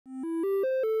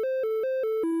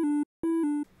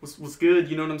What's good?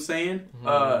 You know what I'm saying?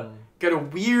 Got a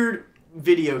weird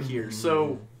video here.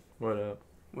 So what up?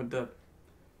 What up?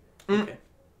 Okay.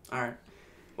 All right.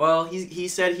 Well, he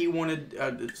said he wanted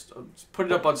put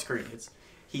it up on screen.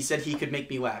 He said he could make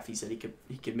me laugh. He said he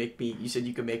could make me. You said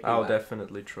you could make me. I'll laugh.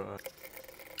 definitely try.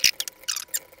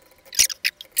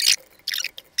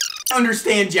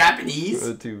 Understand Japanese?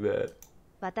 Too bad.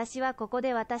 私はここ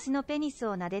で私のペニス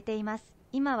を撫でています。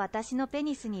今私のペ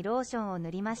ニスにローションを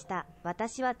塗りました。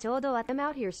私はちょうど I'm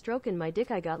out here stroking my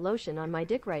dick. I got lotion on my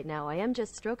dick right now. I am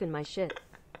just stroking my shit.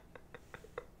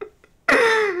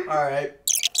 Alright.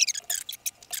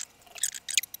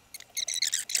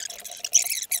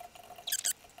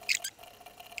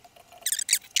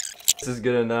 This is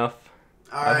good enough.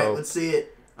 Alright, let's see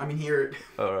it. I mean, hear it.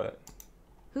 Alright.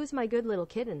 Who's my good little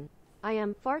kitten? I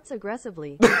am farts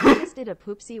aggressively. I just did a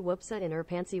poopsie whoopsa in her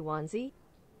pantsy onesie.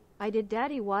 I did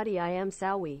daddy waddy. I am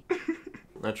Sowie.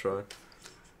 I tried.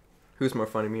 Who's more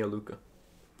funny, me or Luca?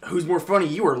 Who's more funny,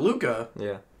 you or Luca?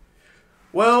 Yeah.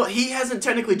 Well, he hasn't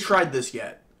technically tried this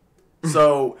yet.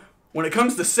 So, when it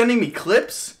comes to sending me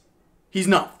clips, he's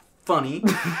not funny.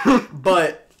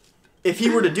 But if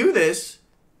he were to do this,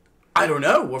 I don't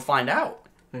know. We'll find out.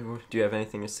 Do you have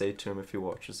anything to say to him if he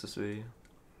watches this video?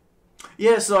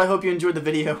 Yeah, so I hope you enjoyed the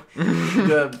video.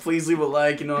 Please leave a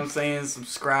like, you know what I'm saying?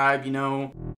 Subscribe, you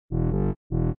know.